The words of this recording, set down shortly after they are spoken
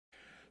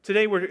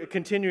Today we're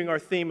continuing our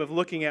theme of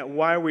looking at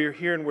why we're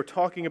here, and we're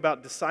talking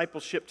about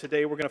discipleship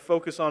today. We're going to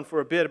focus on for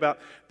a bit about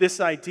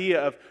this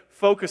idea of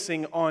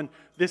focusing on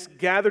this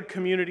gathered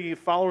community of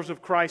followers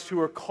of Christ who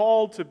are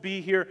called to be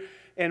here,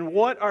 and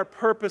what our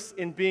purpose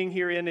in being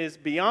herein is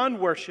beyond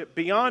worship,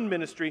 beyond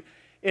ministry,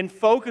 in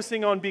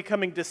focusing on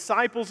becoming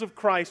disciples of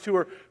Christ who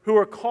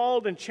are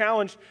called and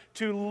challenged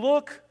to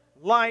look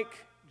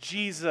like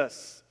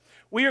Jesus.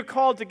 We are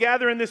called to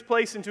gather in this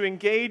place and to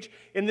engage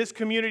in this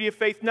community of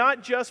faith,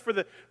 not just for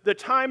the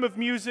time of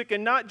music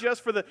and not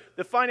just for the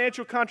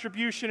financial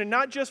contribution and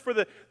not just for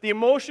the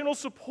emotional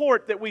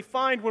support that we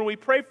find when we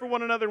pray for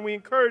one another and we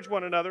encourage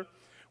one another.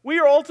 We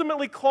are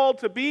ultimately called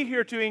to be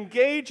here to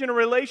engage in a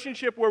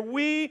relationship where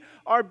we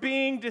are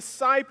being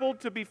discipled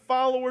to be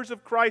followers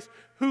of Christ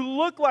who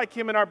look like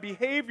Him in our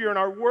behavior, in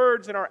our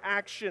words, and our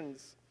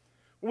actions.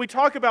 When we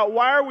talk about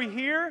why are we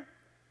here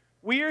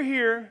are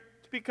here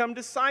to become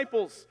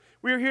disciples.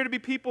 We are here to be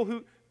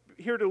people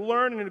here to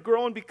learn and to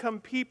grow and become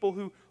people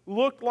who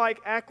look like,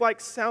 act like,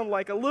 sound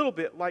like, a little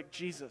bit like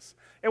Jesus.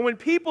 And when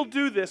people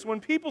do this, when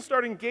people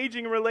start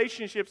engaging in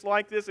relationships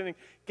like this and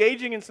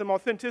engaging in some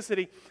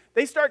authenticity,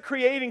 they start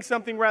creating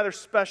something rather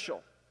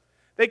special.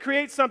 They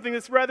create something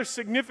that's rather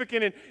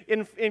significant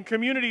in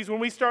communities when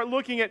we start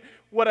looking at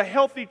what a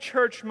healthy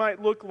church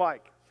might look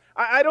like.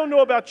 I don't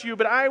know about you,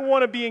 but I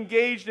want to be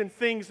engaged in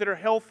things that are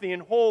healthy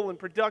and whole and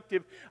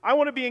productive. I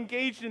want to be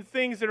engaged in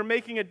things that are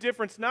making a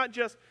difference, not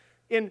just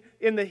in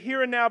the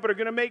here and now, but are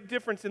going to make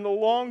difference in the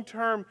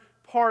long-term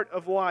part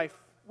of life.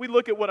 We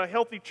look at what a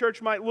healthy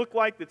church might look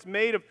like that's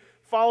made of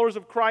followers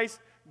of Christ,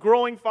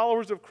 growing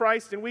followers of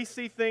Christ, and we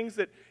see things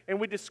and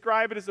we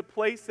describe it as a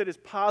place that is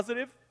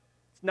positive.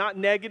 It's not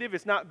negative.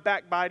 It's not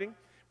backbiting.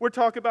 We're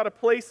talking about a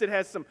place that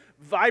has some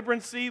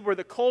vibrancy, where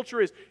the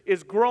culture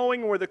is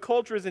growing, where the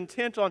culture is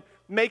intent on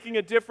making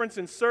a difference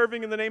and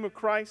serving in the name of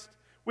Christ.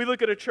 We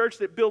look at a church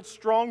that builds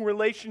strong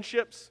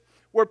relationships,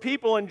 where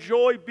people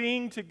enjoy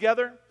being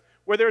together,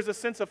 where there's a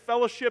sense of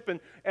fellowship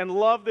and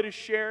love that is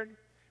shared.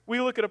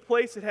 We look at a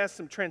place that has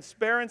some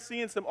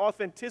transparency and some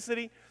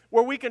authenticity,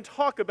 where we can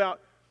talk about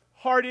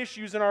hard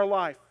issues in our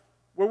life,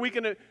 where we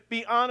can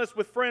be honest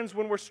with friends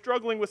when we're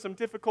struggling with some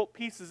difficult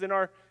pieces in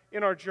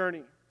our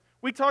journey.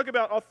 We talk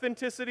about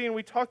authenticity and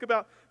we talk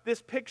about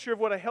this picture of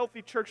what a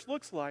healthy church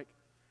looks like.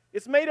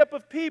 It's made up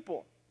of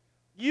people,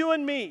 you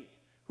and me,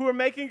 who are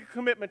making a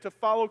commitment to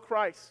follow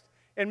Christ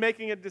and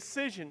making a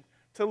decision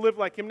to live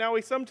like Him. Now,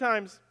 we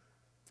sometimes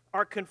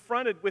are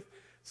confronted with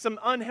some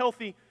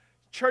unhealthy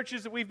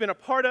churches that we've been a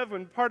part of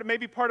and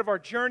maybe part of our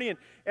journey.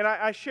 And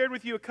I shared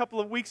with you a couple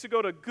of weeks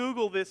ago to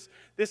Google this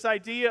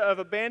idea of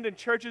abandoned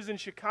churches in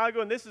Chicago,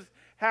 and this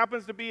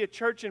happens to be a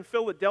church in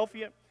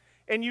Philadelphia.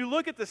 And you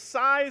look at the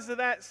size of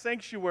that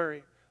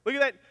sanctuary. Look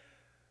at that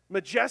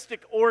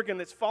majestic organ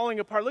that's falling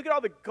apart. Look at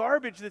all the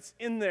garbage that's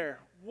in there.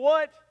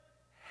 What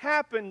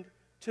happened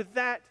to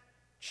that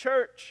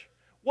church?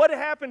 What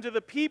happened to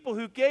the people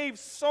who gave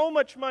so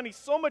much money,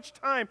 so much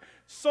time,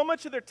 so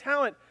much of their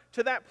talent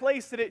to that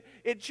place that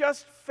it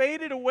just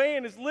faded away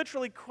and is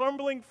literally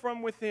crumbling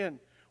from within?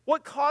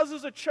 What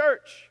causes a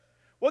church?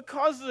 What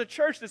causes a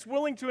church that's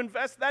willing to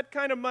invest that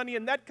kind of money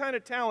and that kind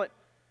of talent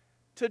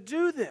to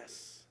do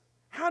this?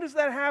 How does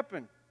that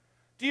happen?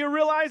 Do you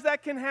realize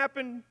that can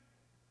happen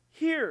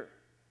here?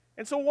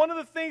 And so one of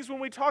the things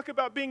when we talk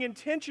about being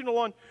intentional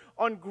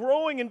on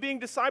growing and being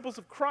disciples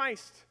of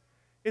Christ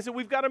is that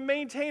we've got to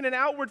maintain an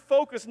outward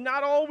focus,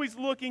 not always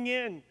looking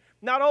in,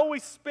 not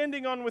always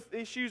spending on with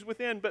issues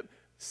within, but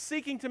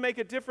seeking to make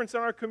a difference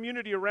in our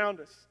community around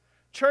us.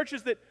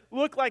 Churches that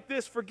look like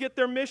this forget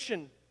their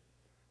mission.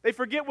 They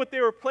forget what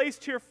they were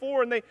placed here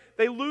for, and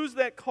they lose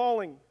that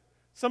calling.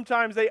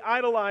 Sometimes they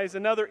idolize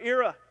another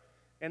era.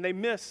 And they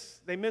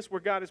miss where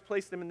God has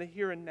placed them in the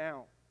here and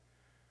now.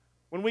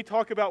 When we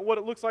talk about what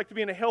it looks like to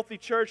be in a healthy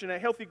church and a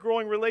healthy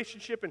growing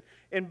relationship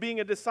and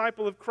being a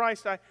disciple of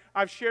Christ,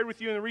 I've shared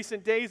with you in the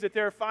recent days that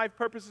there are 5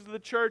 purposes of the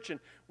church, and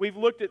we've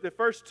looked at the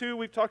first 2.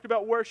 We've talked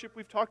about worship,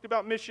 we've talked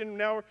about mission,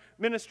 now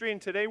ministry,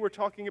 and today we're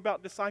talking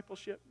about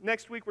discipleship.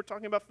 Next week we're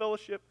talking about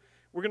fellowship.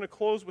 We're going to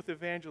close with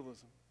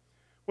evangelism.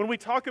 When we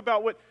talk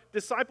about what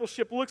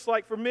discipleship looks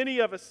like for many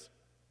of us,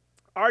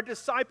 our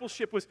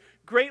discipleship was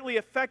greatly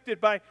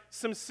affected by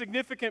some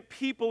significant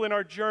people in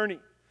our journey.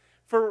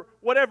 For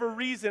whatever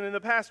reason, in the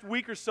past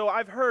week or so,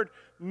 I've heard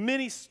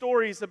many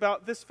stories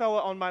about this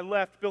fella on my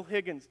left, Bill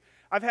Higgins.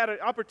 I've had an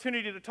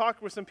opportunity to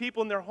talk with some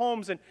people in their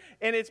homes, and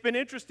it's been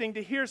interesting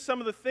to hear some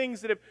of the things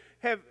that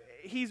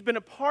he's been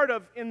a part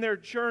of in their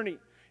journey,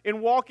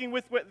 in walking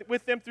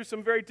with them through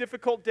some very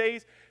difficult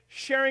days,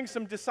 sharing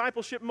some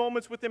discipleship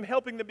moments with them,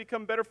 helping them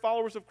become better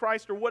followers of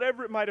Christ, or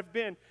whatever it might have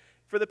been.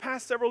 For the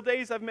past several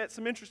days, I've met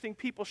some interesting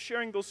people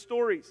sharing those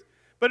stories.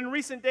 But in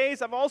recent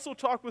days, I've also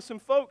talked with some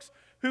folks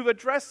who've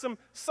addressed some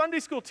Sunday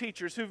school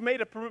teachers who've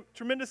made a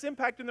tremendous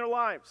impact in their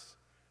lives.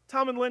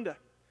 Tom and Linda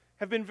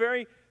have been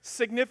very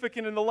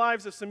significant in the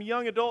lives of some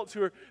young adults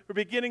who are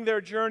beginning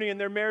their journey and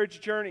their marriage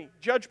journey.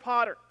 Judge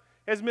Potter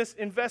has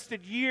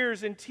invested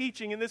years in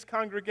teaching in this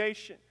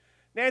congregation.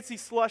 Nancy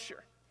Slusher.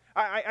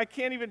 I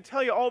can't even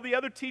tell you all the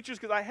other teachers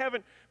because I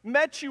haven't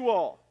met you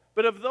all.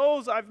 But of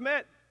those I've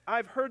met,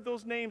 I've heard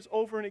those names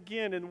over and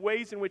again in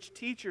ways in which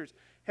teachers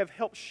have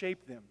helped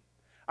shape them.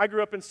 I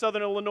grew up in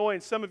Southern Illinois,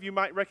 and some of you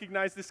might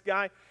recognize this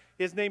guy.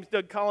 His name's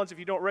Doug Collins. If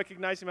you don't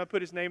recognize him, I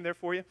put his name there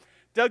for you.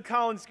 Doug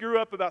Collins grew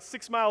up about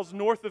 6 miles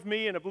north of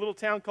me in a little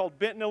town called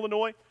Benton,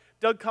 Illinois.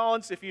 Doug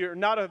Collins, if you're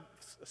not a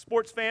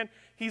sports fan,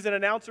 he's an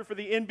announcer for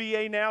the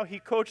NBA now. He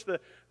coached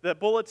the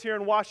Bullets here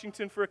in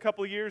Washington for a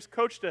couple of years,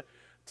 coached a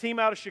team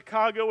out of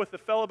Chicago with a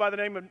fellow by the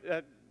name of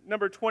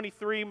number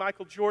 23,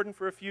 Michael Jordan,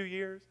 for a few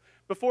years.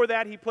 Before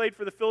that, he played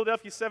for the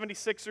Philadelphia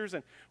 76ers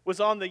and was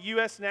on the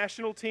U.S.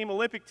 national team,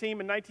 Olympic team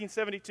in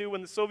 1972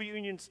 when the Soviet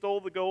Union stole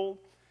the gold.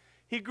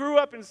 He grew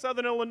up in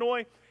Southern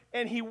Illinois,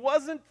 and he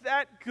wasn't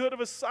that good of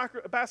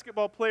a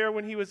basketball player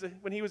when he was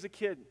a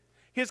kid.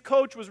 His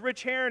coach was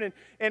Rich Herron,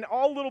 and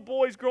all little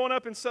boys growing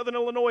up in Southern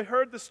Illinois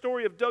heard the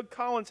story of Doug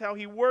Collins, how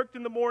he worked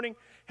in the morning,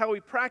 how he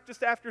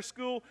practiced after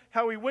school,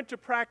 how he went to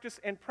practice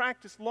and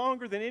practiced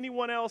longer than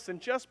anyone else,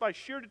 and just by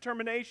sheer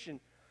determination,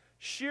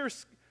 sheer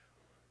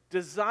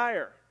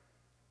desire,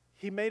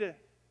 he made a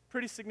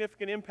pretty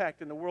significant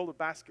impact in the world of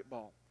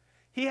basketball.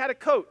 He had a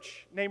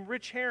coach named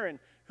Rich Herron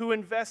who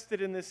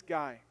invested in this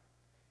guy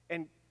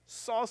and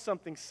saw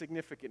something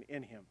significant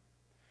in him.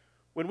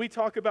 When we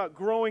talk about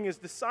growing as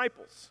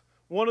disciples,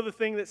 one of the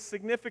things that's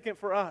significant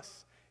for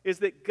us is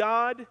that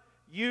God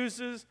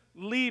uses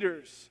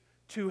leaders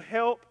to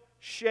help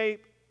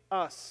shape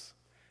us.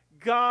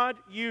 God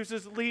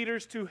uses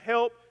leaders to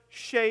help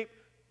shape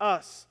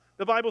us.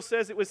 The Bible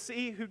says it was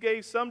He who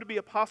gave some to be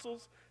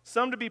apostles,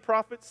 some to be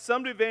prophets,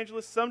 some to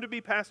evangelists, some to be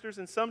pastors,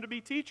 and some to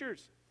be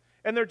teachers.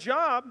 And their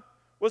job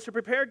was to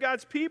prepare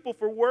God's people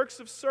for works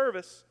of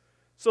service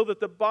so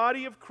that the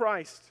body of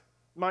Christ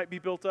might be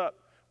built up.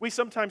 We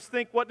sometimes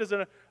think, what does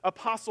an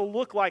apostle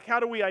look like? How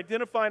do we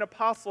identify an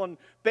apostle? And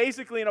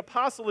basically, an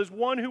apostle is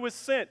one who is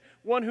sent,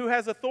 one who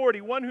has authority,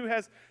 one who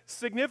has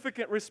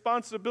significant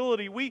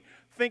responsibility. We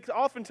think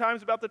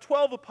oftentimes about the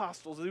 12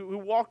 apostles who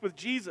walked with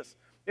Jesus.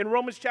 In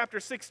Romans chapter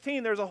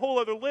 16, there's a whole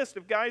other list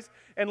of guys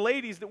and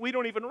ladies that we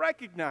don't even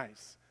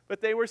recognize, but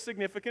they were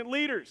significant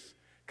leaders.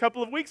 A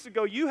couple of weeks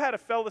ago, you had a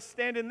fellow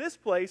stand in this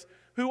place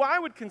who I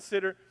would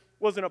consider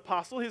was an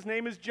apostle. His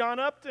name is John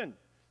Upton.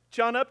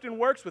 John Upton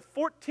works with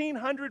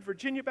 1,400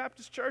 Virginia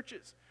Baptist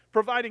churches,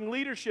 providing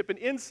leadership and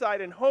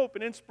insight and hope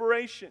and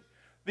inspiration.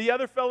 The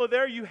other fellow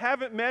there you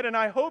haven't met, and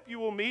I hope you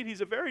will meet.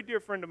 He's a very dear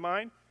friend of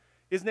mine.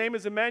 His name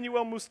is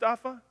Emmanuel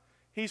Mustafa.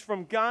 He's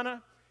from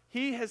Ghana.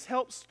 He has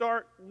helped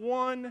start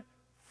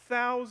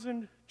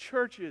 1,000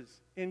 churches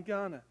in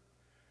Ghana.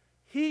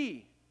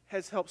 He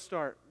has helped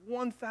start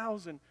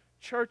 1,000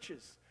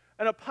 churches.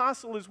 An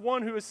apostle is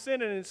one who is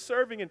sent and is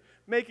serving and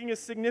making a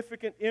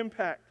significant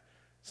impact.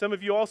 Some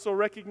of you also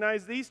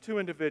recognize these two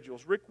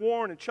individuals, Rick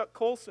Warren and Chuck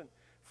Colson,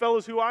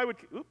 fellows who I would,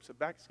 oops,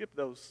 I skipped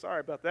those,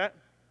 sorry about that.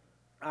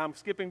 I'm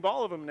skipping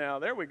all of them now,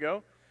 there we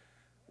go.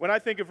 When I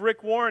think of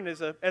Rick Warren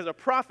as a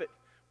prophet,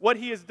 what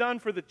he has done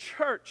for the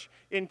church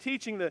in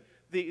teaching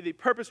the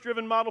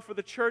purpose-driven model for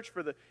the church,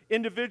 for the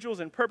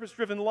individuals and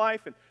purpose-driven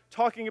life, and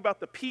talking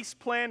about the peace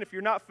plan. If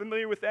you're not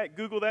familiar with that,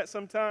 Google that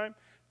sometime.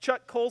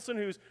 Chuck Colson,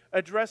 who's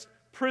addressed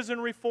prison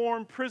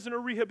reform, prisoner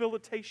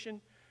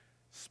rehabilitation,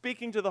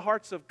 speaking to the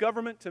hearts of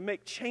government to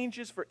make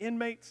changes for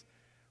inmates.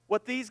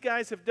 What these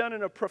guys have done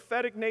in a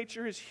prophetic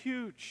nature is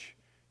huge.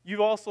 You've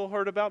also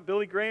heard about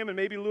Billy Graham and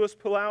maybe Louis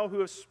Palau, who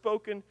have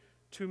spoken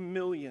to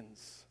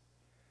millions.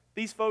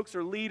 These folks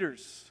are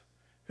leaders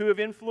who have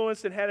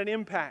influenced and had an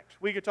impact.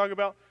 We could talk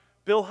about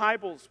Bill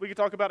Hybels. We could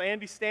talk about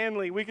Andy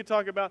Stanley. We could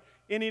talk about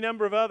any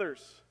number of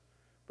others.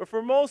 But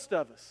for most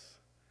of us,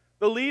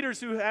 the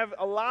leaders who have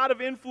a lot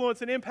of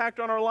influence and impact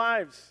on our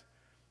lives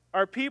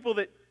are people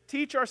that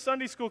teach our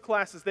Sunday school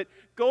classes, that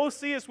go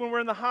see us when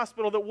we're in the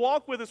hospital, that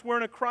walk with us when we're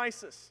in a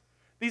crisis.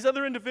 These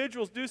other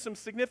individuals do some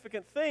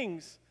significant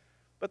things,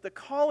 but the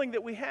calling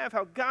that we have,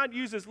 how God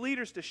uses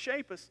leaders to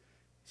shape us,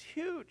 is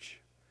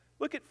huge.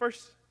 Look at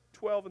verse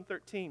 12 and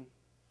 13.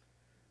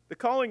 The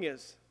calling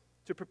is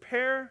to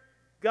prepare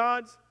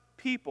God's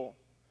people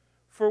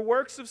for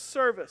works of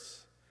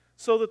service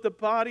so that the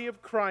body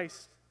of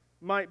Christ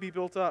might be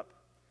built up,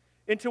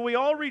 until we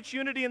all reach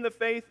unity in the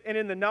faith and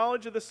in the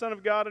knowledge of the Son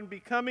of God and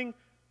becoming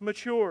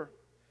mature,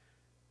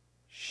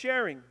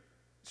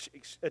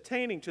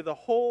 attaining to the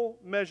whole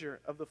measure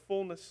of the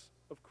fullness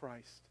of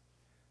Christ.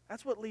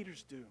 That's what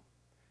leaders do.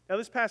 Now,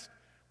 this past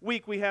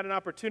week, we had an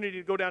opportunity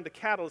to go down to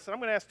Catalyst, and I'm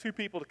going to ask two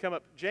people to come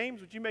up. James,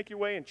 would you make your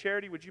way? And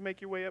Charity, would you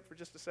make your way up for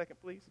just a second,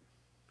 please?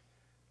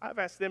 I've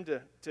asked them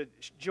to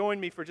join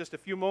me for just a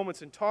few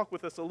moments and talk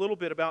with us a little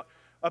bit about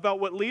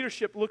what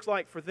leadership looks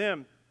like for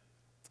them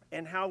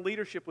and how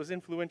leadership was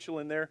influential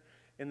in their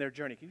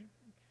journey. Can you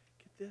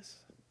get this?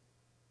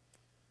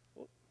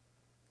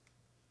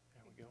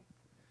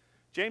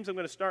 James, I'm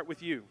going to start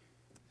with you.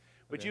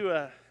 Would you,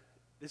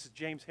 this is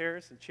James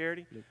Harris and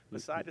Charity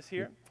beside us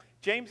here.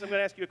 James, I'm going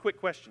to ask you a quick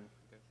question.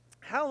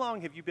 How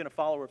long have you been a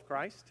follower of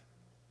Christ?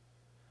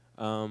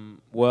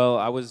 Well,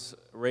 I was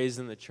raised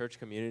in the church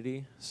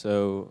community,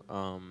 so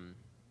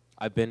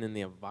I've been in the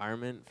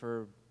environment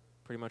for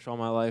pretty much all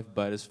my life,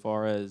 but as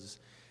far as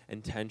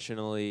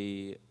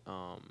intentionally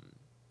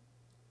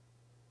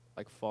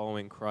like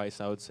following Christ,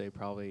 I would say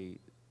probably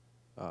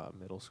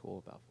middle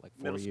school, about like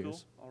 4 years. Middle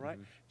school, all right.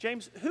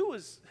 James, who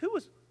was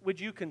would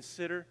you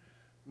consider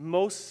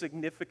most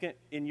significant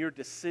in your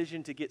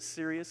decision to get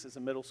serious as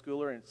a middle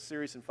schooler and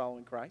serious in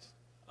following Christ?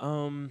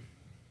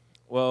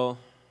 Well,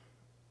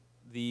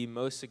 the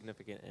most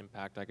significant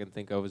impact I can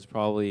think of has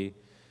probably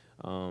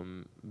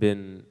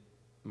been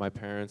my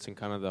parents and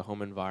kind of the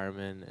home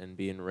environment and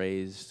being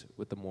raised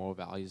with the moral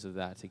values of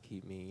that to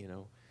keep me, you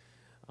know,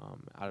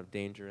 out of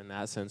danger in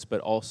that sense.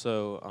 But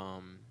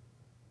also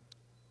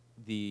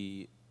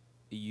the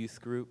youth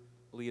group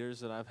leaders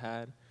that I've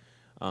had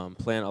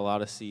plant a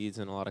lot of seeds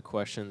and a lot of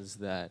questions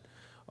that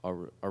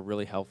are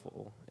really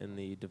helpful in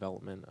the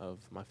development of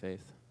my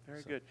faith.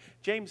 Very good.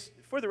 James,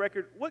 for the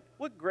record,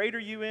 what grade are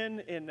you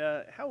in, and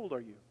how old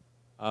are you?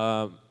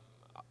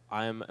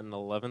 I'm in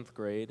 11th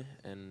grade,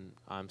 and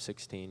I'm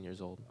 16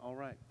 years old. All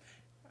right.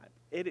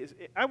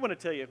 I want to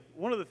tell you,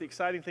 one of the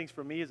exciting things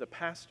for me as a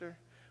pastor,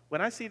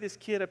 when I see this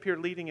kid up here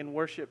leading in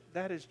worship,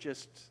 that is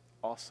just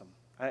awesome.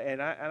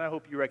 And I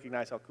hope you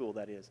recognize how cool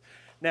that is.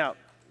 Now,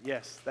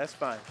 yes, that's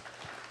fine.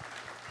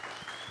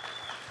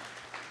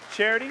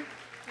 Charity?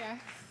 Yes.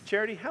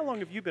 Charity, how long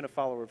have you been a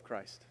follower of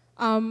Christ?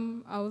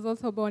 I was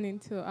also born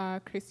into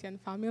a Christian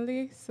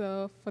family,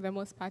 so for the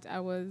most part,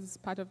 I was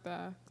part of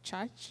the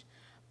church.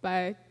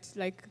 But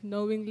like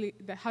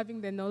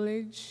having the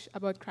knowledge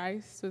about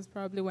Christ was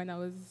probably when I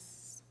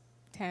was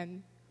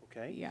 10.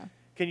 Okay. Yeah.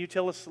 Can you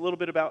tell us a little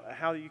bit about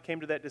how you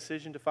came to that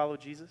decision to follow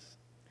Jesus?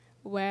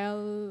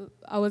 Well,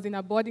 I was in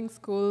a boarding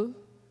school.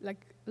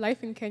 Like,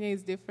 life in Kenya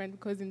is different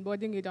because in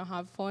boarding you don't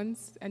have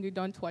phones and you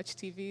don't watch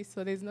TV,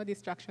 so there's no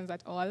distractions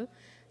at all.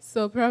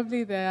 So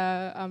probably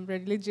the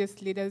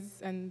religious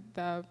leaders and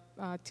the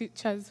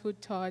teachers who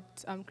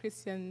taught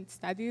Christian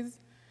studies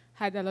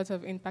had a lot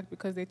of impact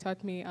because they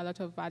taught me a lot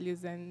of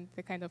values and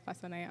the kind of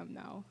person I am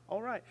now.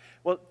 All right.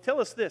 Well,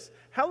 tell us this.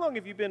 How long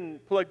have you been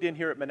plugged in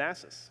here at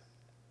Manassas?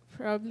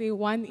 Probably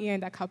 1 year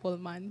and a couple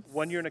months.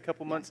 1 year and a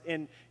couple months.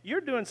 And you're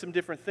doing some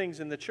different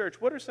things in the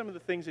church. What are some of the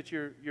things that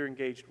you're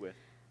engaged with?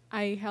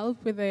 I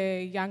help with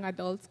a young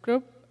adults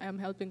group. I'm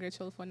helping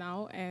Rachel for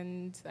now.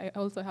 And I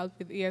also help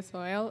with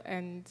ESOL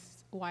and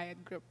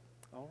Wired group.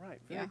 All right.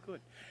 Very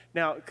good.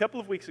 Now, a couple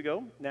of weeks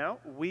ago,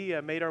 we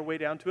made our way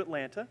down to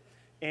Atlanta.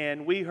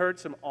 And we heard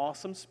some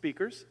awesome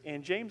speakers.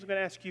 And James, I'm going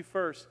to ask you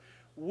first,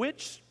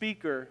 which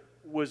speaker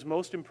was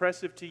most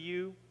impressive to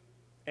you,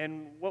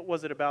 and what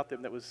was it about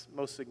them that was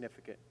most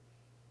significant?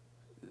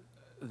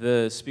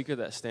 The speaker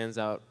that stands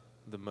out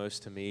the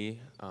most to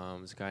me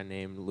is a guy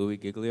named Louis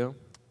Giglio.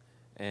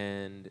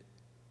 And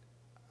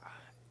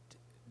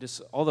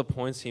just all the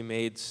points he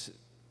made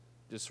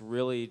just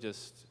really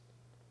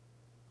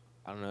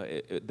I don't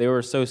know, they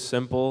were so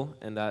simple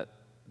and that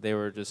they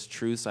were just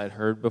truths I'd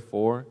heard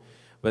before.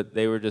 But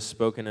they were just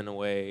spoken in a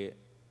way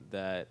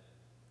that,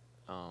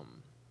 I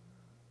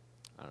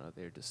don't know,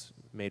 they're just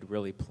made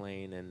really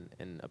plain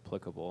and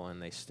applicable,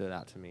 and they stood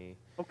out to me.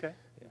 Okay,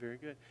 very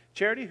good.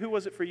 Charity, who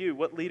was it for you?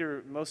 What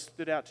leader most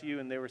stood out to you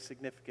and they were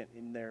significant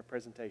in their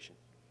presentation?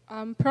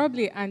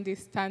 Probably Andy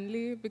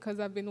Stanley, because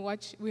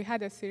we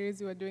had a series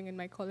we were doing in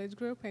my college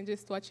group, and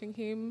just watching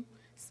him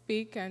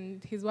speak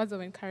and his words of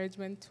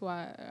encouragement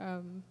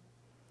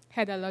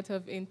had a lot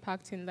of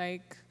impact in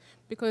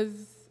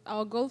because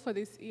our goal for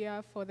this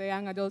year for the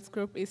young adults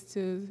group is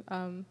to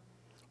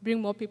bring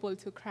more people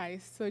to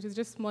Christ. So it is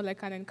just more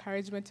like an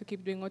encouragement to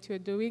keep doing what you're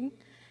doing,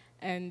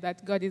 and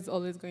that God is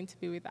always going to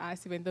be with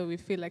us, even though we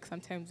feel like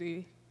sometimes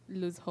we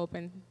lose hope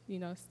and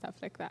stuff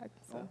like that.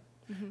 So.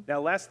 Now,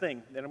 last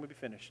thing, then I'm going to be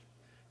finished.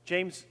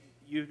 James,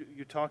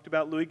 you talked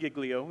about Louis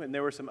Giglio, and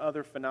there were some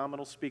other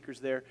phenomenal speakers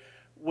there.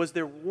 Was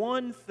there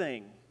one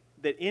thing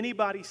that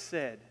anybody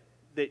said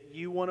that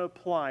you want to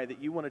apply,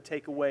 that you want to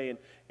take away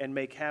and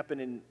make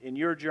happen in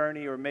your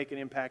journey or make an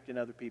impact in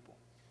other people?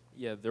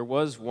 Yeah, there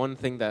was one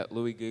thing that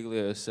Louis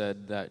Giglio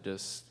said that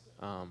just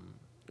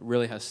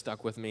really has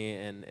stuck with me,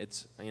 and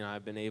it's,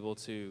 I've been able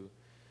to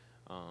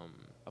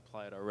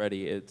apply it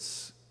already.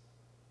 It's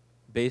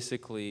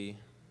basically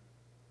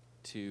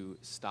to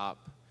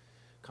stop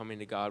coming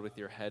to God with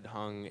your head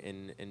hung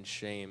in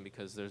shame,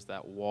 because there's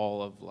that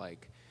wall of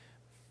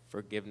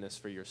forgiveness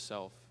for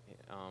yourself.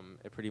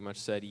 It pretty much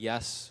said,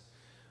 yes,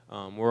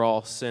 we're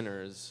all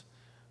sinners,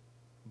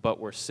 but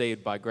we're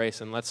saved by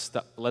grace, and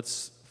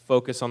let's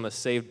focus on the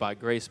saved by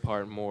grace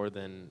part more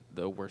than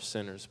the we're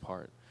sinners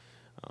part.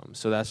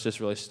 So that's just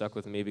really stuck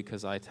with me,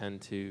 because I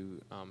tend to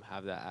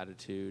have that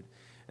attitude,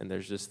 and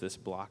there's just this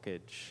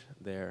blockage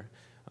there.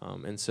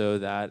 And so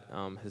that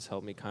has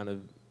helped me kind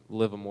of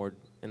live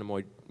in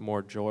a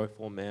more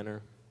joyful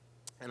manner.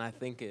 And I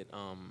think it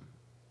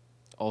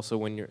also,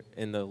 when you're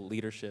in the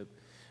leadership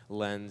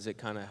lens, it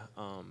kind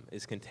of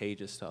is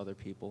contagious to other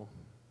people.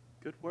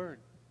 Good word.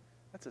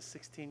 That's a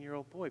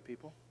 16-year-old boy,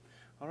 people.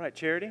 All right,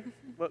 Charity,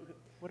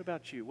 what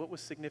about you? What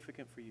was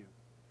significant for you?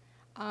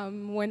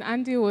 When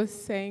Andy was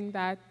saying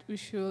that we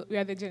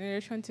are the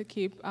generation to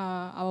keep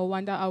our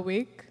wonder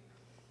awake,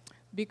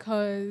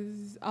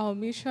 because our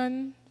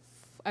mission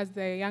as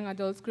the young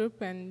adults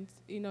group and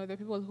the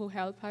people who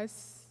help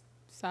us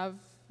serve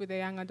with the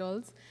young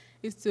adults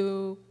is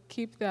to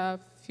keep the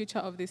future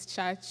of this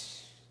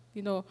church,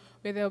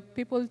 with the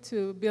people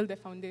to build the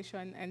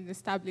foundation and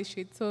establish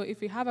it. So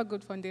if we have a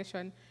good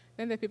foundation,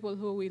 then the people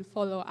who will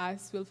follow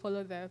us will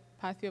follow the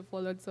path you have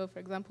followed. So for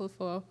example,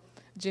 for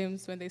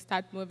gyms, when they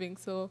start moving.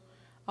 So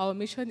our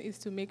mission is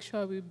to make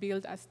sure we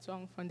build a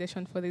strong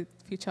foundation for the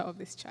future of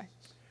this church.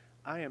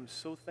 I am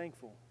so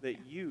thankful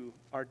that you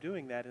are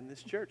doing that in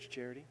this church,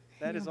 Charity.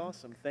 That is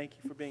awesome. Thank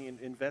you for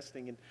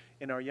investing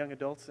in our young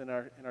adults and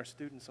our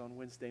students on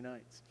Wednesday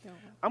nights. Yeah.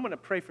 I'm going to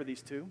pray for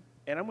these two,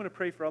 and I'm going to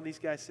pray for all these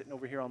guys sitting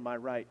over here on my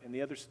right and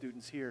the other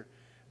students here,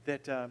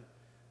 that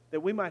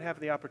we might have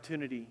the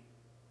opportunity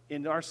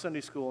in our Sunday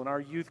school and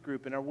our youth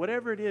group and our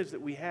whatever it is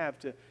that we have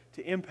to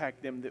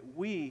impact them, that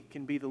we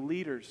can be the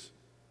leaders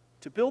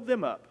to build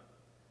them up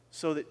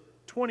so that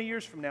 20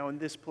 years from now in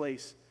this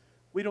place,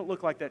 we don't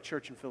look like that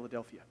church in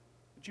Philadelphia.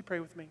 Would you pray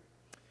with me?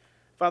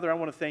 Father, I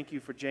want to thank you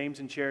for James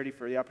and Charity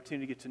for the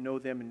opportunity to get to know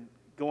them and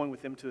going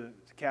with them to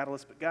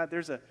Catalyst. But God,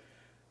 there's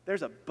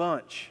a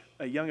bunch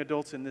of young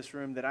adults in this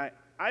room that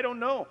I don't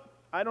know.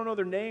 I don't know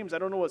their names. I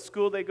don't know what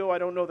school they go. I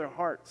don't know their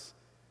hearts.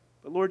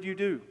 But Lord, you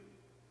do.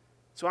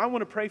 So I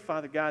want to pray,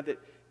 Father God,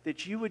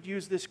 that you would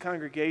use this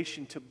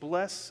congregation to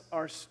bless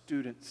our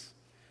students,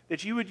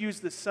 that you would use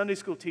the Sunday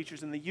school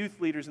teachers and the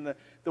youth leaders and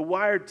the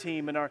Wired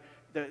team and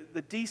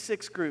the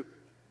D6 group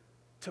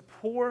to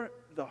pour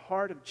the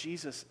heart of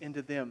Jesus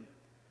into them.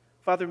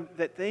 Father,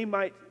 that they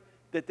might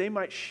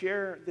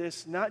share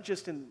this not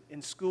just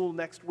in school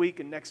next week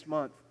and next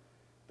month,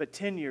 but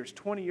 10 years,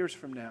 20 years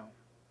from now.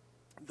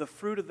 The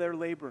fruit of their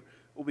labor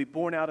will be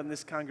borne out in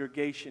this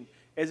congregation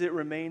as it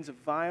remains a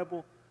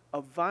viable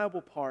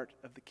part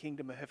of the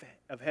kingdom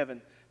of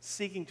heaven,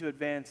 seeking to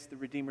advance the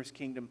Redeemer's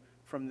kingdom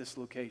from this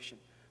location.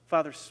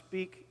 Father,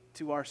 speak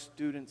to our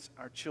students,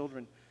 our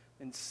children,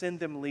 and send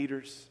them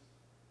leaders.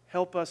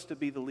 Help us to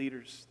be the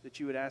leaders that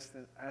you would ask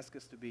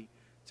us to be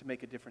to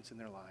make a difference in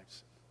their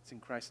lives. It's in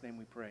Christ's name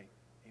we pray.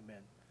 Amen.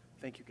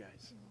 Thank you,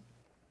 guys.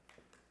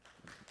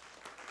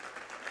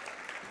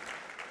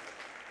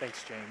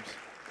 Thanks, James.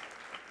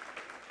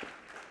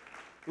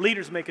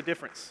 Leaders make a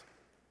difference.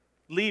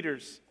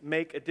 Leaders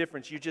make a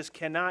difference. You just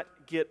cannot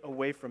get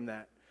away from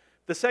that.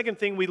 The second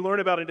thing we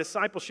learn about in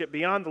discipleship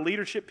beyond the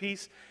leadership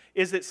piece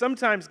is that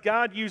sometimes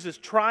God uses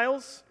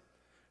trials.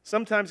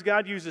 Sometimes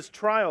God uses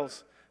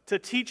trials to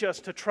teach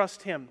us to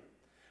trust Him.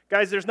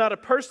 Guys, there's not a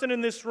person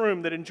in this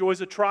room that enjoys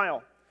a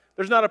trial.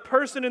 There's not a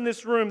person in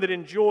this room that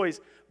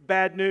enjoys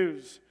bad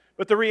news.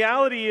 But the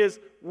reality is,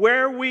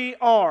 where we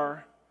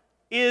are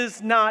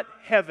is not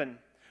heaven.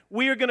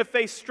 We are going to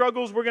face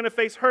struggles, we're going to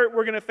face hurt,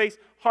 we're going to face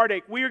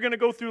heartache. We are going to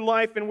go through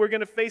life and we're going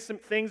to face some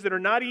things that are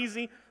not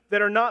easy,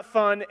 that are not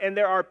fun, and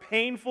there are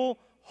painful,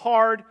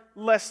 hard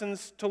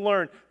lessons to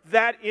learn.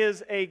 That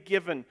is a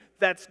given.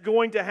 That's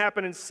going to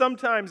happen. And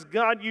sometimes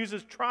God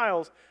uses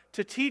trials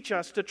to teach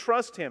us to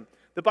trust Him.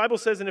 The Bible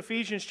says in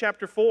Ephesians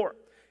chapter 4,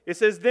 it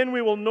says, "Then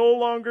we will no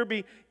longer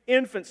be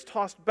infants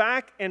tossed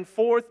back and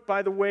forth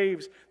by the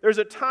waves." There's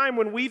a time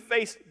when we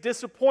face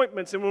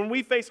disappointments and when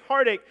we face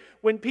heartache,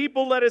 when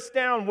people let us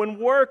down, when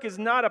work is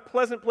not a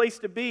pleasant place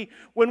to be,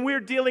 when we're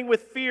dealing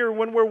with fear,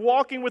 when we're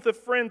walking with a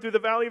friend through the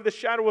valley of the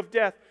shadow of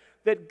death,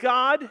 that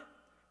God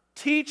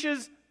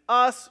teaches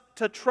us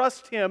to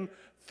trust Him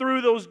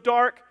through those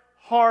dark,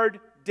 hard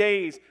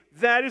days.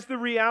 That is the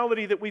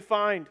reality that we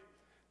find.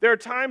 There are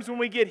times when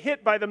we get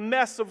hit by the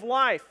mess of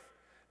life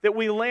that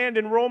we land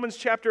in Romans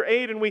chapter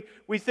 8, and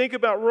we think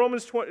about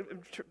Romans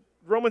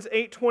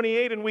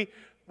 8:28, and we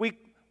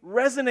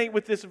resonate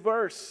with this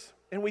verse.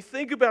 And we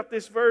think about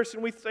this verse,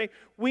 and we say,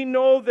 we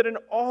know that in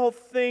all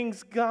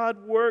things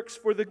God works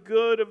for the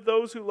good of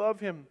those who love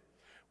Him.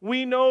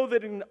 We know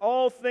that in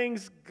all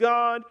things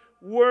God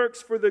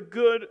works for the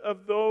good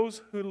of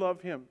those who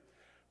love Him.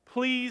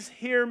 Please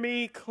hear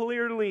me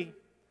clearly.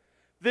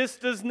 This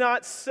does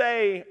not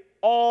say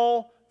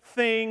all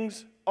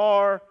things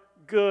are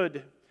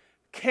good.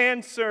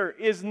 Cancer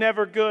is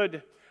never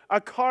good.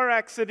 A car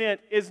accident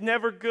is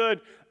never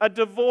good. A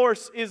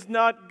divorce is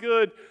not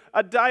good.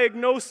 A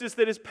diagnosis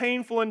that is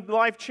painful and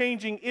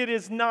life-changing, it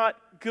is not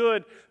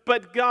good.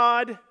 But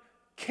God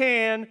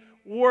can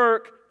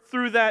work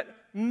through that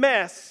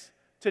mess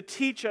to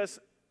teach us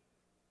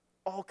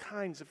all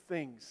kinds of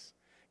things.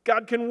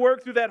 God can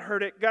work through that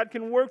hurt. God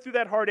can work through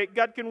that heartache.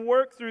 God can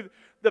work through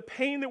the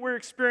pain that we're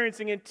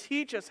experiencing and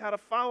teach us how to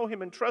follow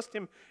Him and trust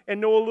Him and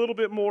know a little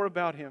bit more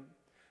about Him.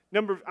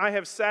 I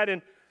have sat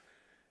in,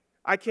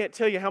 I can't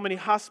tell you how many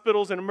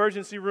hospitals and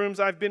emergency rooms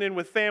I've been in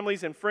with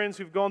families and friends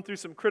who've gone through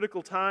some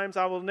critical times.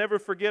 I will never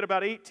forget,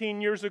 about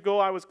 18 years ago,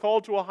 I was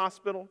called to a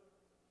hospital.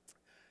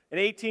 An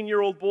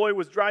 18-year-old boy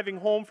was driving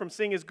home from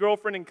seeing his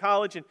girlfriend in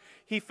college, and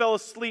he fell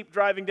asleep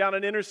driving down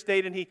an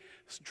interstate, and he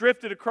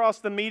drifted across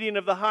the median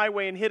of the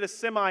highway and hit a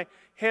semi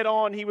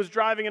head-on. He was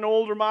driving an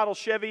older model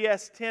Chevy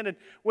S10, and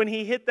when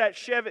he hit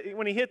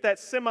that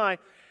semi,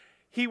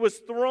 He was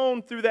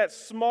thrown through that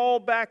small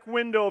back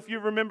window. If you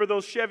remember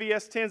those Chevy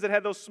S10s that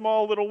had those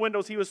small little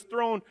windows, he was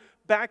thrown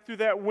back through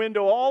that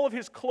window. All of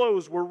his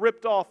clothes were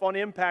ripped off on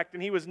impact,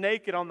 and he was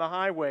naked on the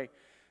highway.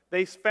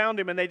 They found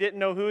him, and they didn't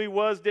know who he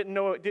was,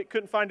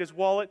 couldn't find his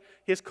wallet.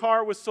 His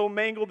car was so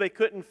mangled, they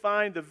couldn't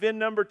find the VIN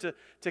number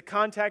to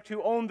contact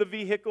who owned the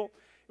vehicle.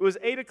 It was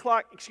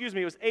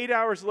 8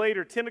 hours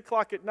later, 10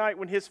 o'clock at night,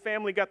 when his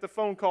family got the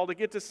phone call to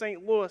get to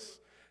St. Louis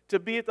to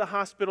be at the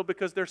hospital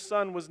because their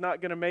son was not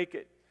going to make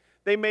it.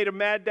 They made a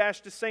mad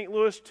dash to St.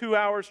 Louis, 2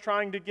 hours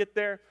trying to get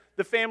there.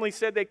 The family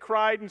said they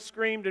cried and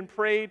screamed and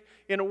prayed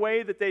in a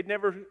way that they'd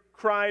never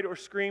cried or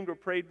screamed or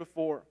prayed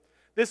before.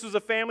 This was a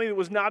family that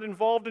was not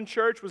involved in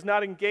church, was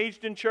not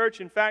engaged in church.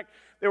 In fact,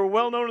 they were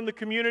well known in the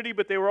community,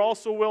 but they were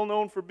also well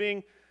known for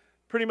being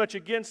pretty much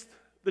against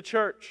the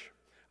church.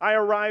 I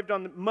arrived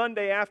on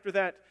Monday after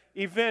that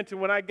event,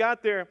 and when I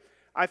got there,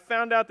 I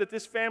found out that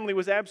this family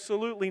was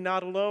absolutely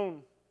not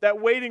alone. That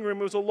waiting room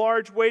was a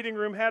large waiting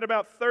room, had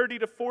about 30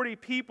 to 40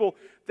 people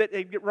that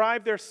had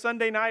arrived there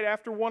Sunday night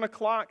after 1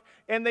 o'clock.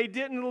 And they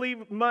didn't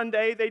leave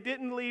Monday, they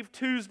didn't leave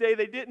Tuesday,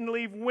 they didn't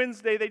leave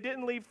Wednesday, they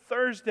didn't leave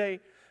Thursday.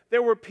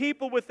 There were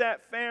people with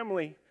that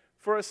family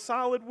for a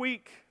solid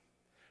week.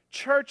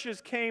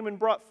 Churches came and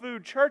brought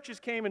food.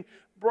 Churches came and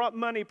brought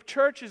money.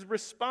 Churches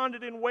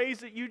responded in ways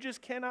that you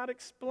just cannot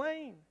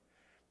explain.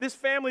 This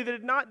family that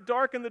had not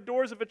darkened the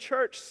doors of a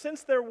church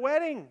since their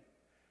wedding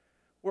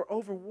were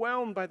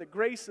overwhelmed by the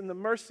grace and the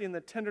mercy and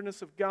the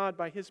tenderness of God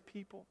by His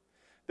people.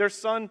 Their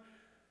son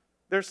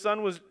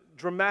was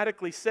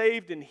dramatically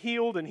saved and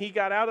healed, and he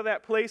got out of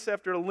that place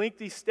after a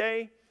lengthy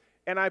stay.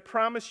 And I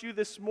promise you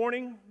this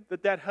morning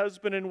that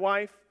husband and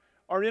wife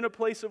are in a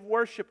place of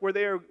worship where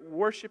they are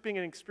worshiping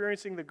and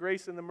experiencing the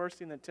grace and the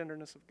mercy and the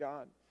tenderness of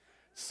God.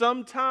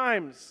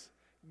 Sometimes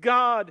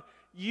God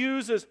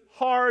uses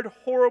hard,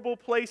 horrible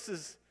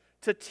places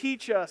to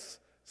teach us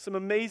some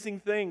amazing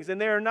things, and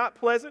they are not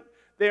pleasant.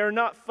 They are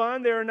not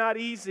fun. They are not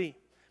easy.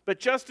 But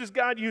just as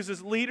God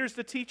uses leaders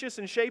to teach us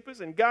and shape us,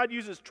 and God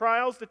uses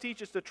trials to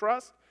teach us to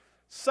trust,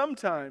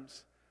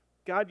 sometimes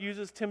God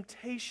uses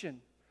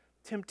temptation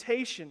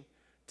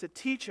to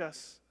teach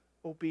us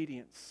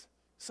obedience.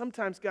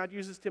 Sometimes God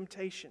uses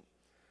temptation.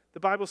 The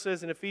Bible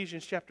says in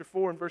Ephesians chapter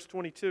 4 and verse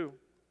 22,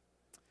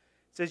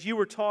 it says, "You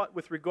were taught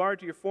with regard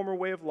to your former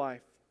way of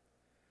life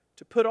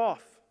to put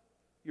off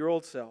your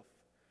old self,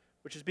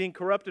 which is being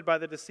corrupted by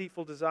the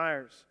deceitful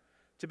desires,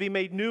 to be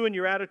made new in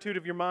your attitude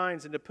of your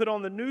minds, and to put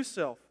on the new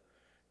self,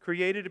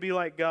 created to be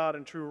like God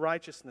in true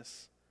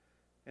righteousness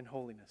and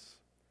holiness."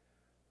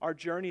 Our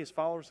journey as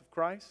followers of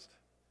Christ,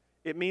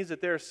 it means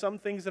that there are some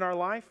things in our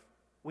life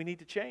we need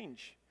to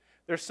change.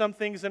 There are some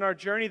things in our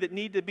journey that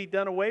need to be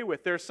done away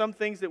with. There are some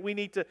things that we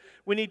need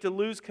to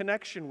lose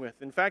connection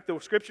with. In fact, the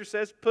Scripture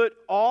says, put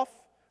off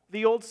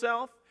the old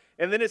self.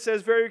 And then it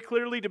says very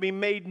clearly to be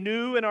made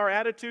new in our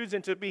attitudes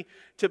and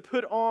to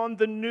put on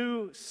the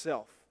new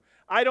self.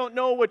 I don't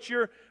know what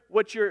your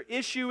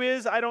issue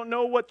is. I don't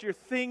know what your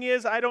thing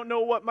is. I don't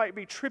know what might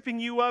be tripping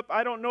you up.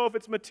 I don't know if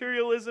it's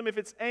materialism, if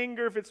it's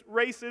anger, if it's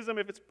racism,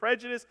 if it's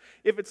prejudice,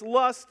 if it's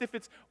lust, if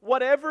it's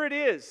whatever it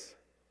is.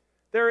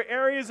 There are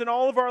areas in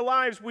all of our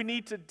lives we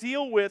need to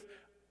deal with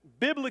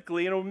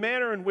biblically in a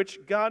manner in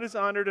which God is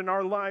honored and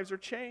our lives are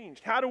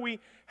changed. How do we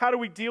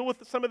deal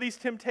with some of these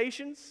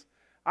temptations?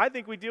 I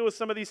think we deal with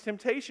some of these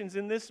temptations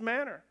in this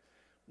manner.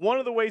 One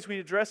of the ways we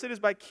address it is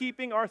by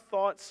keeping our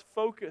thoughts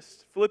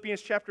focused.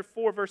 Philippians chapter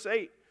 4, verse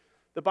 8,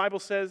 the Bible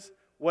says,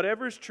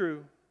 "Whatever is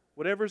true,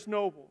 whatever is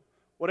noble,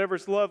 whatever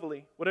is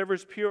lovely, whatever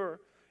is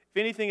pure, if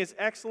anything is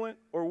excellent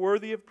or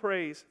worthy of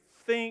praise,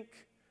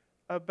 think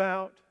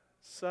about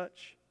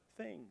such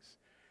things."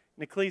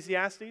 In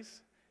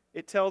Ecclesiastes,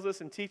 it tells us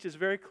and teaches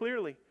very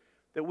clearly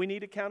that we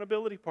need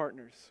accountability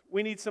partners.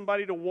 We need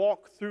somebody to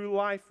walk through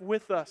life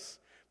with us,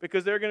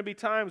 because there are going to be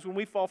times when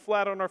we fall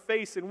flat on our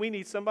face and we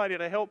need somebody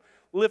to help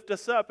lift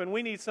us up, and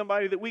we need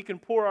somebody that we can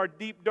pour our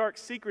deep, dark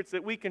secrets,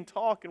 that we can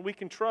talk and we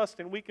can trust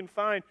and we can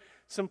find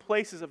some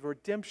places of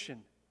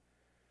redemption.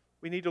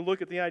 We need to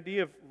look at the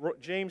idea of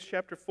James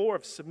chapter 4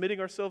 of submitting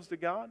ourselves to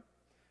God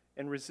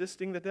and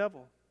resisting the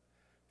devil.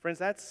 Friends,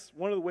 that's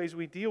one of the ways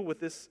we deal with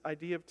this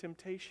idea of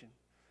temptation.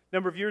 A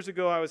number of years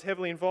ago, I was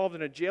heavily involved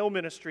in a jail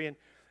ministry, and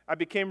I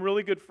became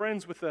really good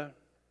friends with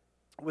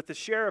the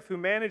sheriff who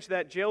managed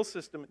that jail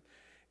system.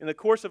 In the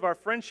course of our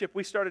friendship,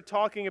 we started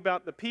talking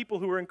about the people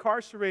who were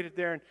incarcerated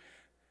there. And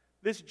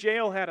this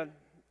jail had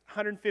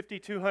 150,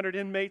 200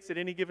 inmates at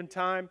any given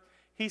time.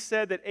 He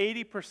said that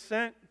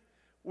 80%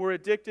 were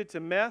addicted to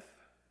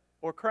meth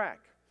or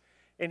crack.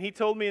 And he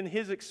told me in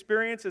his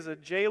experience as a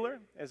jailer,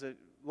 as a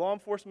law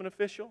enforcement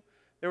official,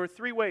 there were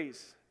 3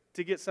 ways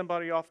to get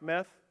somebody off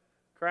meth,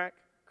 crack,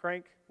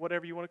 crank,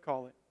 whatever you want to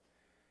call it.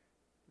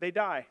 They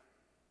die.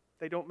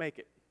 They don't make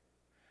it.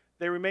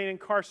 They remain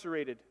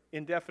incarcerated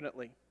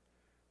indefinitely.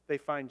 They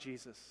find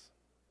Jesus.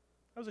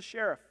 I was a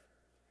sheriff.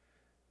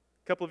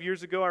 A couple of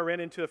years ago, I ran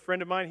into a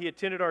friend of mine. He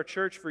attended our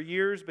church for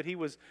years, but he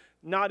was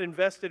not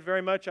invested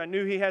very much. I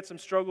knew he had some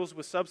struggles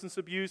with substance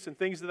abuse and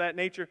things of that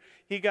nature.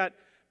 He got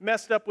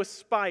messed up with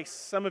spice.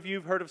 Some of you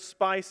have heard of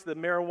spice, the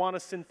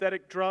marijuana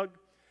synthetic drug.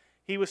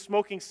 He was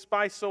smoking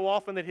spice so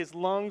often that his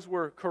lungs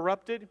were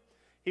corrupted.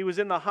 He was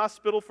in the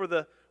hospital for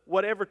the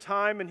whatever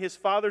time, and his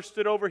father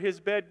stood over his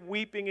bed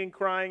weeping and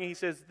crying. He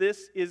says,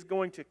 "This is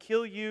going to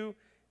kill you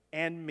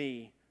and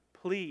me.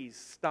 Please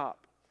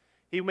stop."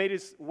 He made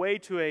his way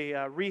to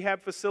a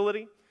rehab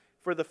facility.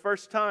 For the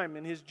first time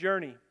in his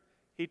journey,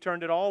 he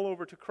turned it all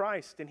over to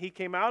Christ, and he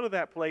came out of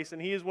that place,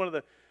 and he is one of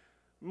the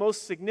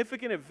most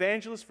significant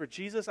evangelists for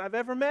Jesus I've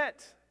ever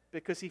met,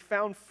 because he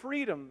found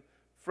freedom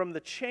from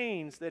the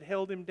chains that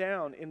held him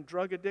down in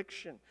drug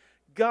addiction.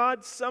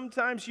 God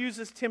sometimes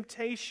uses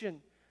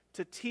temptation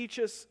to teach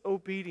us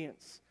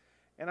obedience.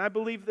 And I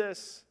believe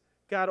this: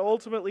 God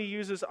ultimately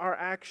uses our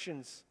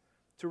actions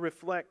to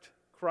reflect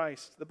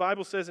Christ. The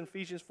Bible says in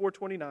Ephesians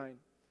 4:29,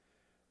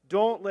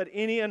 "Don't let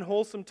any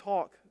unwholesome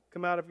talk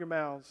come out of your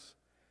mouths,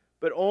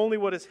 but only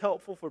what is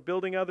helpful for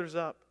building others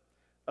up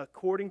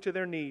according to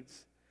their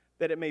needs,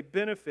 that it may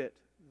benefit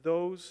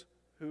those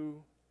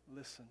who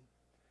listen."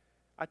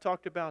 I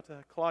talked about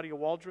Claudia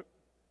Waldrop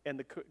and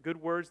the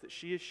good words that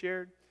she has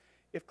shared.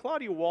 If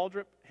Claudia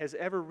Waldrop has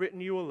ever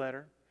written you a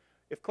letter,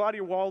 if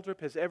Claudia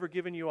Waldrop has ever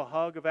given you a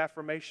hug of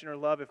affirmation or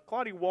love, if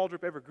Claudia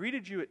Waldrop ever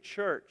greeted you at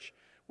church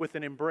with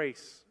an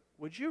embrace,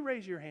 would you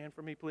raise your hand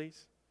for me,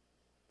 please?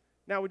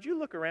 Now, would you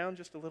look around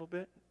just a little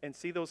bit and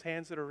see those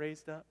hands that are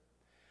raised up?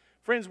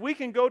 Friends, we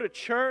can go to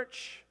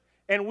church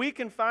and we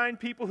can find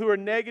people who are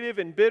negative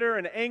and bitter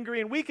and angry,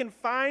 and we can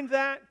find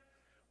that.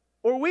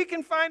 Or we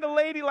can find a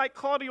lady like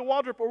Claudia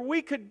Waldrop, or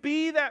we could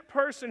be that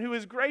person who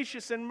is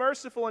gracious and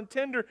merciful and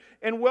tender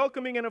and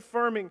welcoming and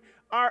affirming.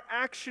 Our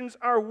actions,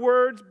 our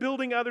words,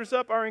 building others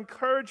up, our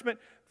encouragement,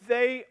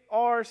 they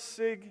are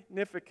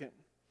significant.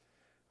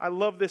 I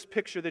love this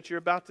picture that you're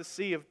about to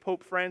see of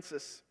Pope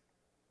Francis.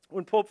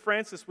 When Pope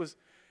Francis was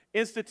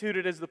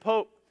instituted as the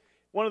Pope,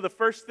 one of the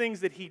first things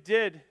that he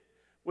did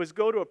was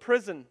go to a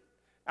prison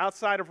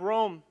outside of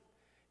Rome,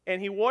 and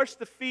he washed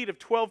the feet of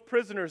 12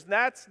 prisoners.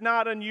 That's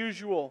not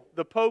unusual.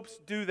 The popes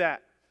do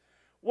that.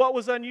 What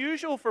was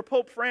unusual for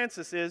Pope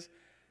Francis is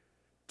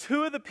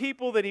 2 of the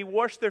people that he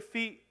washed their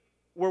feet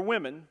were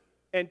women,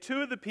 and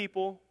 2 of the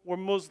people were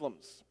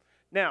Muslims.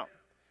 Now,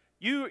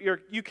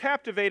 you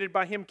captivated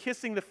by him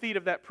kissing the feet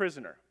of that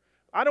prisoner.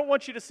 I don't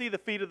want you to see the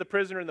feet of the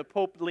prisoner and the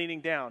Pope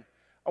leaning down.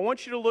 I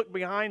want you to look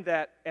behind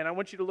that, and I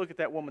want you to look at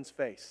that woman's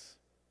face.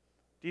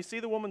 Do you see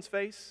the woman's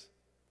face?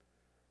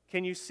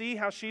 Can you see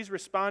how she's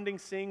responding,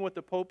 seeing what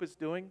the Pope is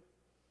doing?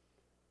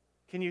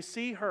 Can you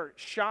see her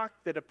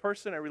shocked that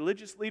a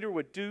religious leader,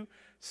 would do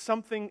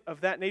something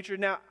of that nature?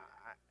 Now,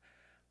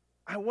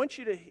 I want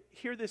you to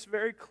hear this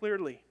very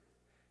clearly.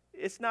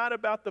 It's not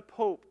about the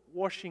Pope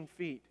washing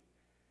feet.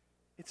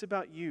 It's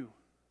about you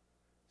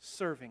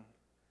serving,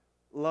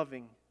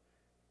 loving,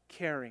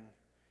 caring,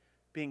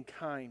 being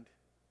kind,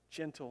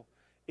 gentle,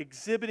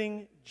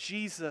 exhibiting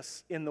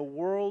Jesus in the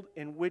world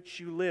in which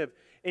you live.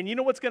 And you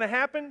know what's going to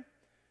happen?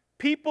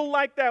 People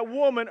like that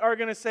woman are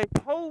going to say,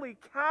 "Holy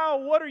cow,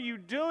 what are you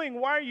doing?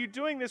 Why are you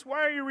doing this?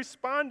 Why are you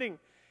responding?"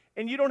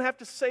 And you don't have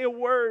to say a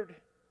word.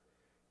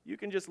 You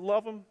can just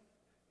love them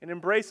and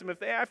embrace them. If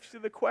they ask you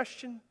the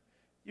question,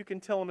 you can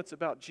tell them it's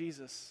about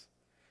Jesus.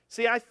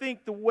 See, I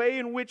think the way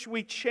in which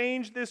we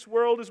change this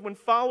world is when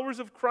followers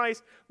of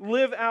Christ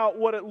live out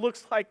what it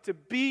looks like to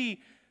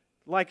be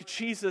like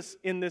Jesus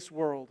in this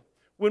world.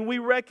 When we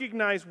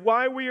recognize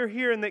why we are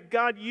here and that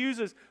God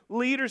uses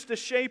leaders to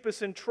shape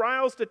us and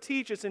trials to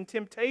teach us and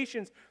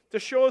temptations to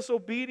show us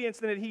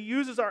obedience, and that He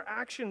uses our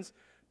actions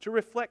to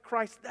reflect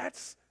Christ,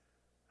 that's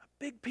a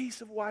big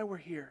piece of why we're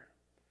here.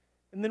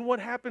 And then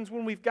what happens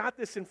when we've got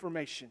this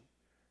information?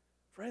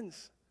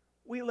 Friends,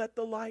 we let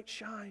the light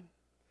shine.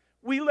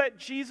 We let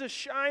Jesus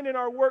shine in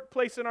our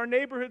workplace, in our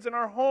neighborhoods, in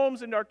our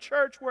homes, in our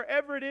church,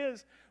 wherever it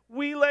is.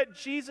 We let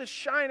Jesus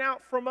shine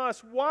out from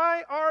us.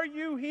 Why are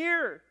you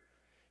here?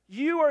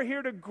 You are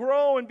here to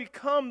grow and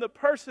become the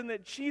person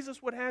that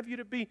Jesus would have you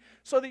to be,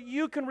 so that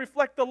you can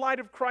reflect the light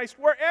of Christ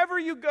wherever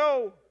you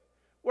go.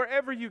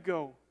 Wherever you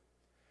go.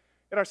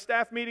 At our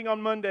staff meeting on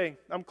Monday,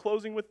 I'm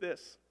closing with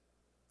this.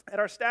 At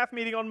our staff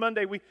meeting on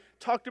Monday, we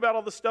talked about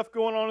all the stuff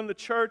going on in the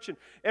church, and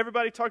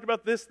everybody talked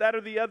about this, that,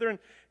 or the other, and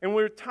when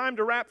it was time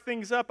to wrap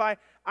things up, I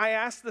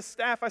asked the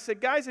staff, I said,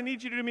 "Guys, I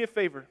need you to do me a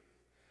favor.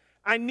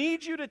 I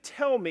need you to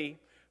tell me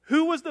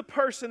who was the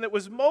person that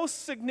was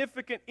most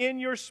significant in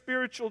your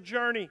spiritual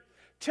journey.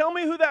 Tell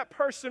me who that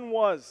person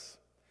was.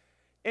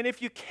 And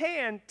if you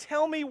can,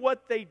 tell me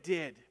what they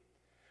did."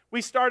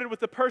 We started with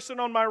the person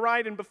on my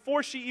right, and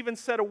before she even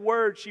said a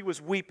word, she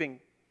was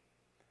weeping.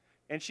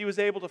 And she was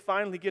able to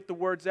finally get the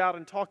words out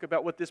and talk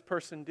about what this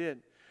person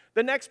did.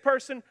 The next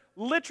person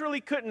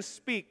literally couldn't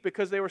speak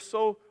because they were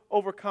so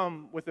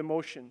overcome with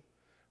emotion.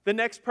 The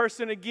next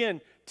person,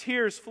 again,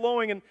 tears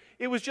flowing. And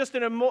it was just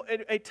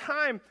a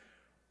time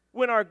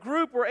when our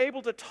group were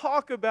able to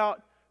talk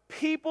about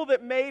people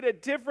that made a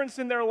difference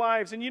in their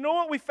lives. And you know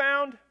what we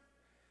found?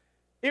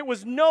 It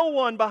was no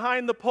one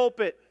behind the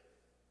pulpit.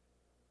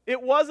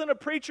 It wasn't a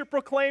preacher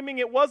proclaiming.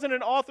 It wasn't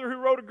an author who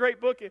wrote a great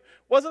book. It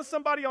wasn't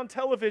somebody on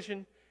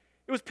television.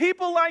 It was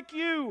people like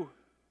you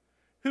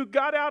who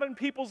got out in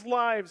people's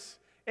lives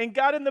and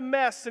got in the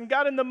mess and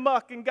got in the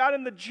muck and got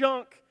in the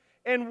junk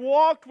and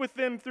walked with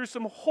them through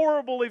some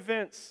horrible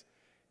events.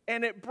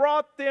 And it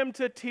brought them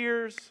to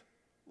tears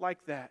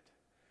like that.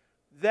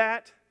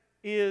 That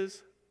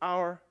is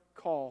our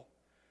call,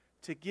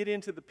 to get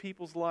into the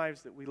people's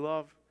lives that we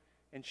love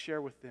and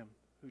share with them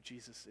who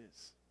Jesus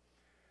is.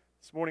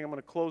 This morning I'm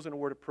going to close in a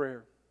word of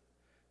prayer.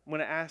 I'm going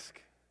to ask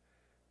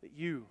that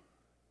you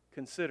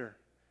consider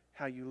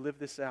how you live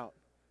this out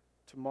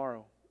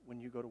tomorrow when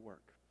you go to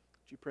work.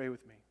 Would you pray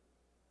with me?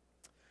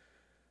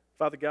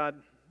 Father God,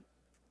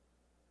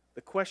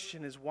 the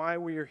question is why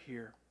we are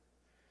here.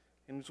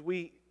 And as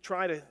we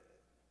try to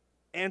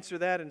answer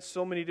that in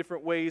so many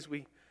different ways,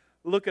 we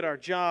look at our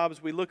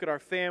jobs, we look at our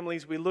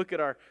families, we look at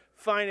our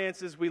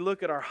finances, we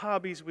look at our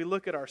hobbies, we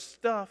look at our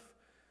stuff.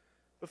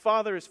 But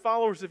Father, as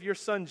followers of your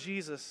Son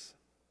Jesus,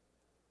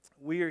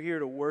 we are here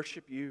to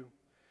worship you.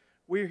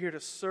 We are here to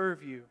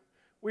serve you.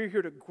 We are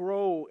here to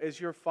grow as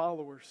your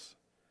followers.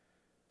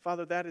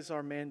 Father, that is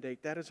our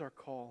mandate. That is our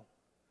call.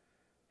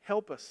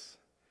 Help us.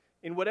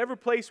 In whatever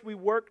place we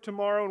work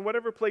tomorrow, in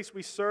whatever place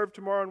we serve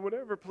tomorrow, in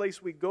whatever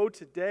place we go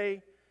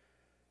today,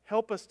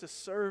 help us to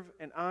serve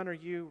and honor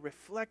you,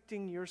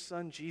 reflecting your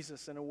Son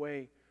Jesus in a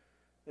way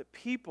that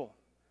people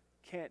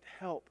can't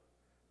help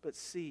but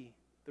see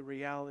the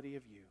reality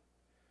of you.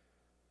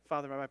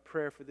 Father, my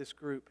prayer for this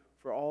group,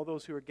 for all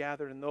those who are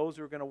gathered and those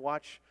who are going to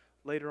watch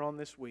later on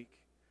this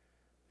week,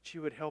 that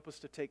you would help us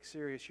to take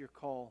serious your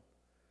call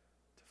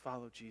to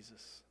follow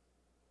Jesus.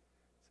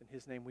 It's in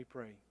his name we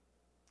pray.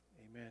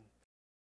 Amen.